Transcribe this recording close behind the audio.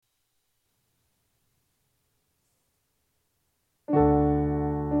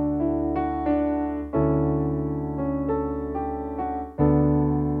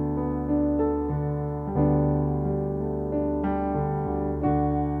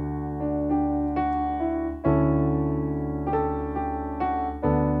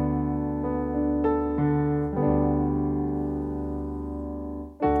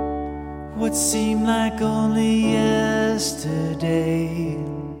What seemed like only yesterday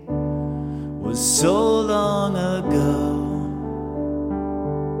was so long ago.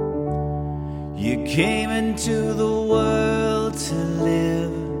 You came into the world to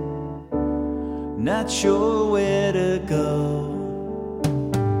live, not sure where to go.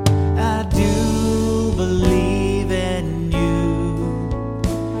 I do believe in you,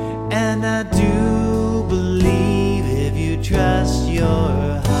 and I do believe if you trust your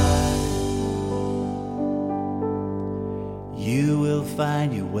heart, you will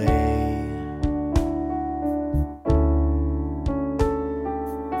find your way.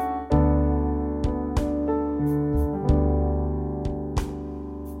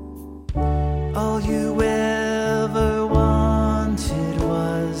 All you ever wanted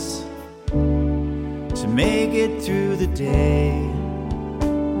was to make it through the day,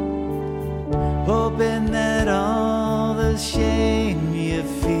 hoping that all the shame you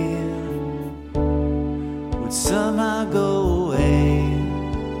feel would somehow go away.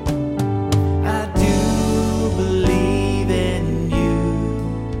 I do believe in you,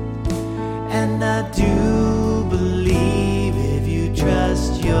 and I do believe if you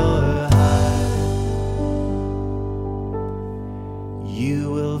trust your heart,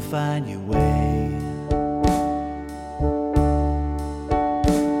 you will find your way.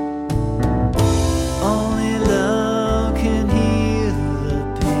 Only love can heal the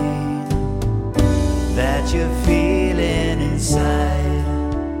pain that you're feeling inside.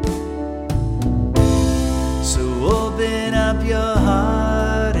 So open up your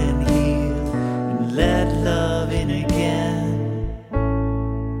heart and heal, and let love in again.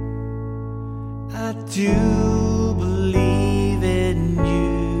 I do believe in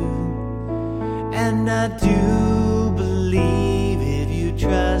you, and I do